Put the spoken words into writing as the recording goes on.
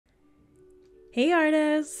Hey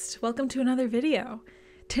artist! Welcome to another video.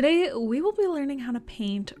 Today we will be learning how to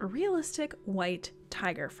paint a realistic white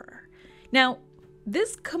tiger fur. Now,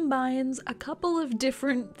 this combines a couple of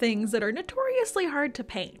different things that are notoriously hard to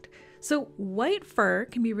paint. So white fur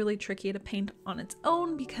can be really tricky to paint on its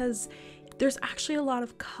own because there's actually a lot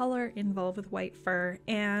of color involved with white fur,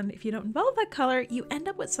 and if you don't involve that color, you end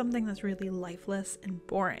up with something that's really lifeless and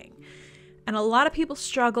boring. And a lot of people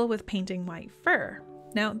struggle with painting white fur.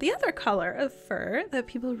 Now, the other color of fur that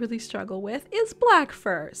people really struggle with is black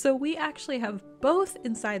fur. So we actually have both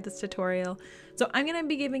inside this tutorial. So I'm going to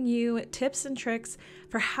be giving you tips and tricks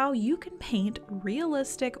for how you can paint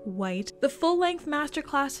realistic white. The full-length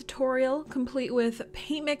masterclass tutorial, complete with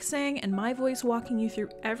paint mixing and my voice walking you through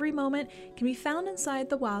every moment, can be found inside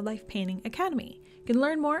the Wildlife Painting Academy. You can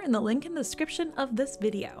learn more in the link in the description of this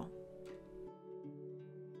video.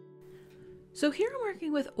 So here I'm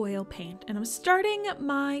working with oil paint, and I'm starting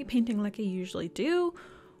my painting like I usually do,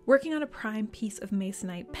 working on a prime piece of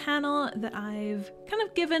masonite panel that I've kind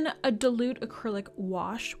of given a dilute acrylic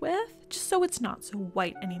wash with, just so it's not so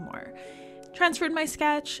white anymore. Transferred my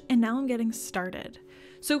sketch, and now I'm getting started.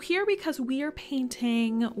 So here, because we are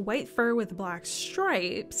painting white fur with black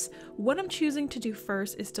stripes, what I'm choosing to do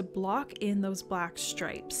first is to block in those black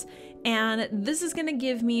stripes. And this is gonna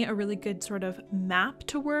give me a really good sort of map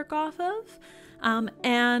to work off of.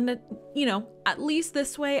 And you know, at least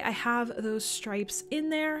this way I have those stripes in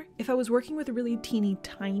there. If I was working with really teeny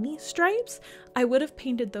tiny stripes, I would have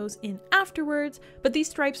painted those in afterwards, but these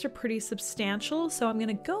stripes are pretty substantial, so I'm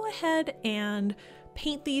gonna go ahead and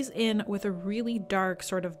paint these in with a really dark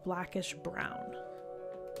sort of blackish brown.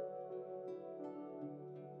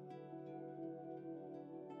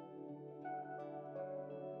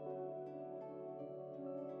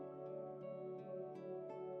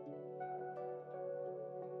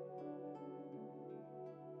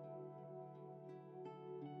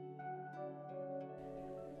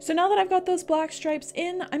 So now that I've got those black stripes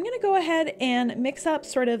in, I'm gonna go ahead and mix up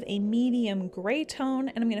sort of a medium gray tone,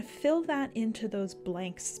 and I'm gonna fill that into those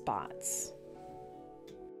blank spots.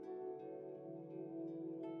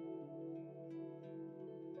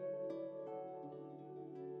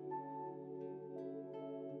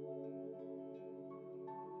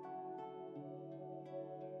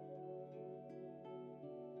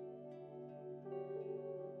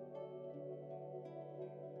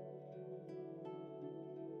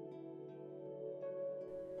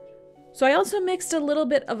 So I also mixed a little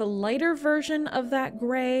bit of a lighter version of that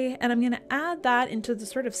gray, and I'm going to add that into the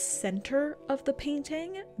sort of center of the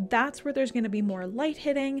painting. That's where there's going to be more light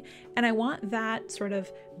hitting, and I want that sort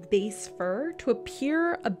of base fur to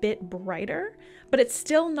appear a bit brighter, but it's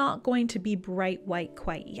still not going to be bright white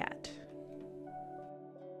quite yet.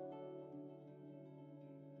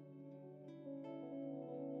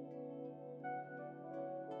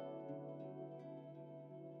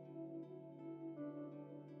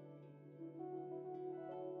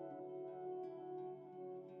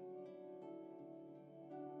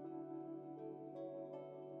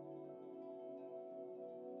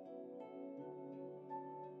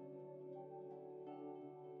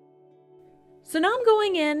 So now I'm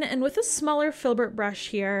going in, and with a smaller filbert brush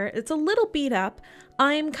here, it's a little beat up,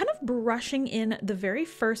 I'm kind of brushing in the very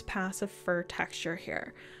first pass of fur texture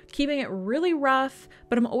here, keeping it really rough,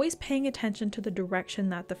 but I'm always paying attention to the direction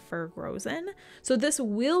that the fur grows in. So this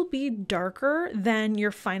will be darker than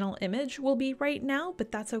your final image will be right now, but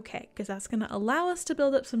that's okay, because that's going to allow us to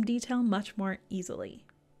build up some detail much more easily.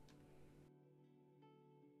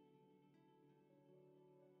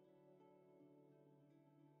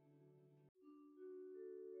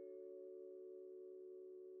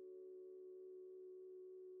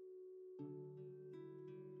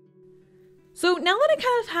 So now that I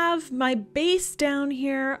kind of have my base down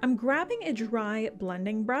here, I'm grabbing a dry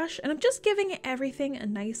blending brush and I'm just giving everything a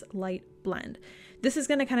nice light blend. This is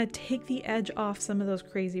going to kind of take the edge off some of those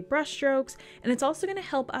crazy brush strokes, and it's also going to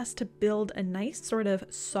help us to build a nice sort of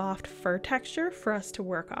soft fur texture for us to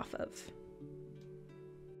work off of.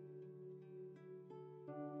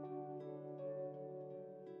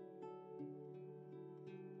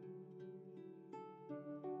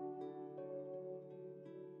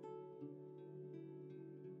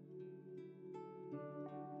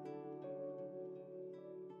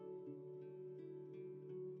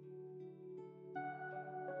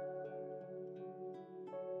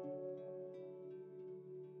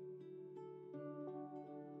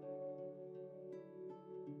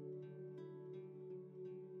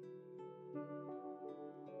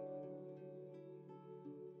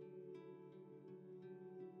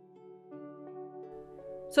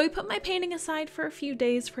 So I put my painting aside for a few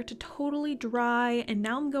days for it to totally dry, and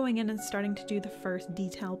now I'm going in and starting to do the first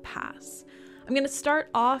detail pass. I'm going to start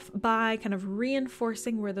off by kind of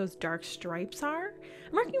reinforcing where those dark stripes are.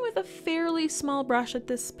 I'm working with a fairly small brush at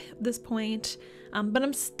this point, but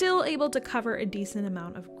I'm still able to cover a decent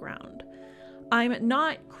amount of ground. I'm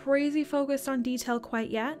not crazy focused on detail quite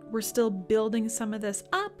yet. We're still building some of this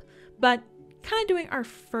up, but kind of doing our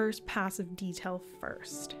first pass of detail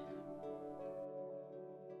first.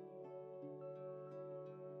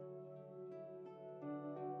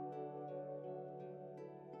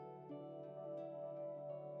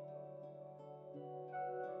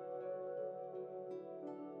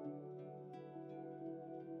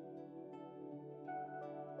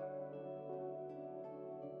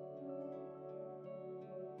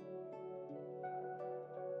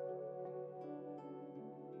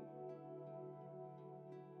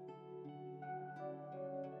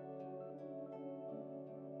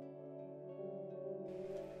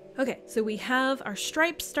 Okay, so we have our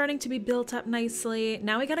stripes starting to be built up nicely.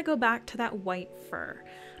 Now we gotta go back to that white fur.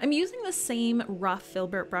 I'm using the same rough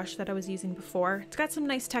filbert brush that I was using before. It's got some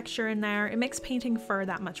nice texture in there. It makes painting fur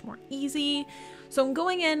that much more easy. So I'm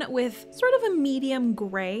going in with sort of a medium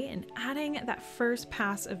gray and adding that first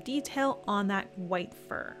pass of detail on that white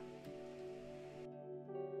fur.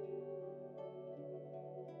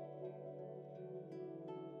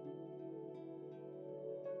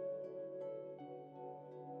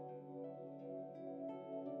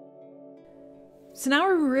 So now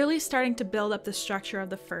we're really starting to build up the structure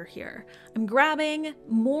of the fur here. I'm grabbing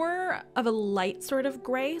more of a light sort of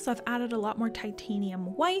gray, so I've added a lot more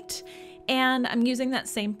titanium white, and I'm using that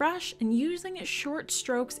same brush and using short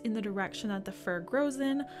strokes in the direction that the fur grows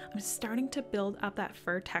in. I'm starting to build up that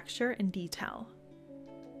fur texture and detail.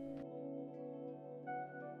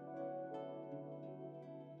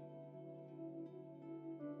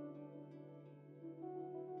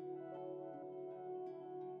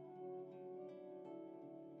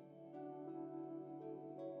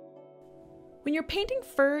 When you're painting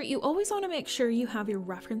fur, you always want to make sure you have your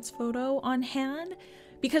reference photo on hand,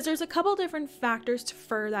 because there's a couple different factors to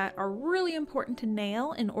fur that are really important to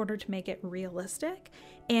nail in order to make it realistic.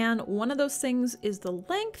 And one of those things is the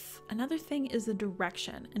length, another thing is the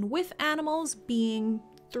direction. And with animals being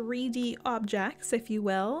 3D objects, if you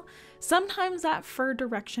will, sometimes that fur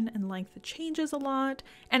direction and length changes a lot,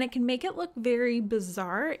 and it can make it look very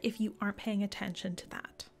bizarre if you aren't paying attention to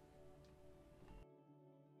that.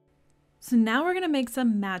 So now we're gonna make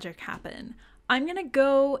some magic happen. I'm gonna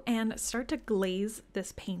go and start to glaze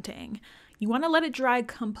this painting. You wanna let it dry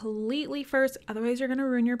completely first, otherwise you're gonna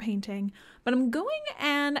ruin your painting. But I'm going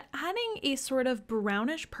and adding a sort of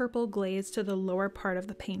brownish purple glaze to the lower part of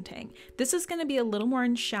the painting. This is gonna be a little more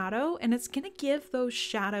in shadow, and it's gonna give those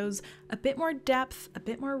shadows a bit more depth, a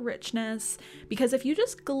bit more richness, because if you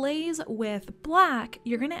just glaze with black,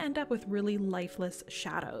 you're gonna end up with really lifeless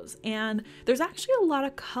shadows. And there's actually a lot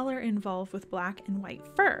of color involved with black and white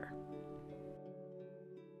fur.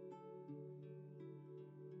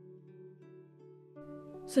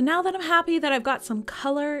 So now that I'm happy that I've got some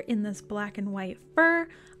color in this black and white fur,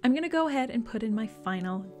 I'm gonna go ahead and put in my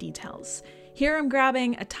final details. Here I'm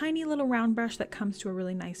grabbing a tiny little round brush that comes to a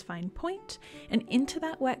really nice fine point, and into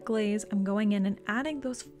that wet glaze, I'm going in and adding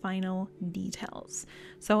those final details.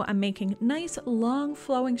 So I'm making nice long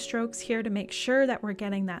flowing strokes here to make sure that we're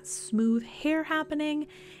getting that smooth hair happening,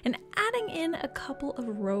 and adding in a couple of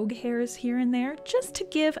rogue hairs here and there just to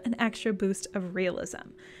give an extra boost of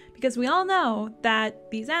realism. Because we all know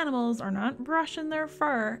that these animals are not brushing their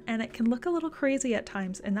fur, and it can look a little crazy at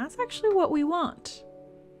times, and that's actually what we want.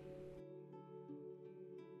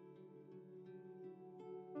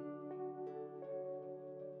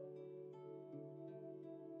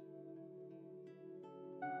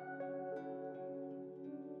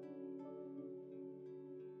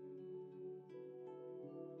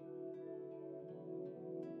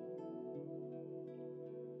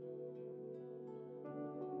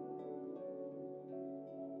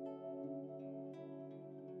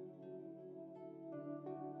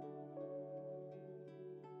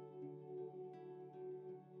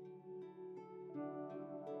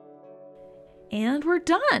 And we're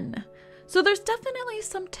done. So there's definitely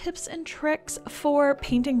some tips and tricks for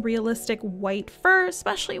painting realistic white fur,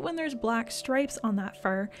 especially when there's black stripes on that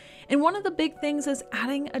fur. And one of the big things is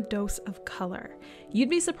adding a dose of color. You'd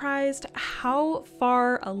be surprised how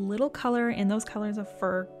far a little color in those colors of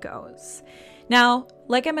fur goes. Now,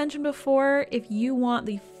 like I mentioned before, if you want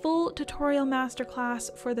the full tutorial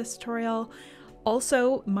masterclass for this tutorial,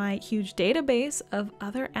 also my huge database of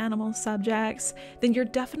other animal subjects, then you're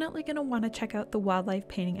definitely going to want to check out the Wildlife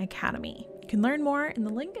Painting Academy, can learn more in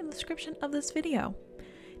the link in the description of this video.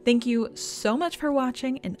 Thank you so much for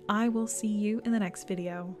watching, and I will see you in the next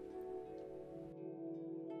video.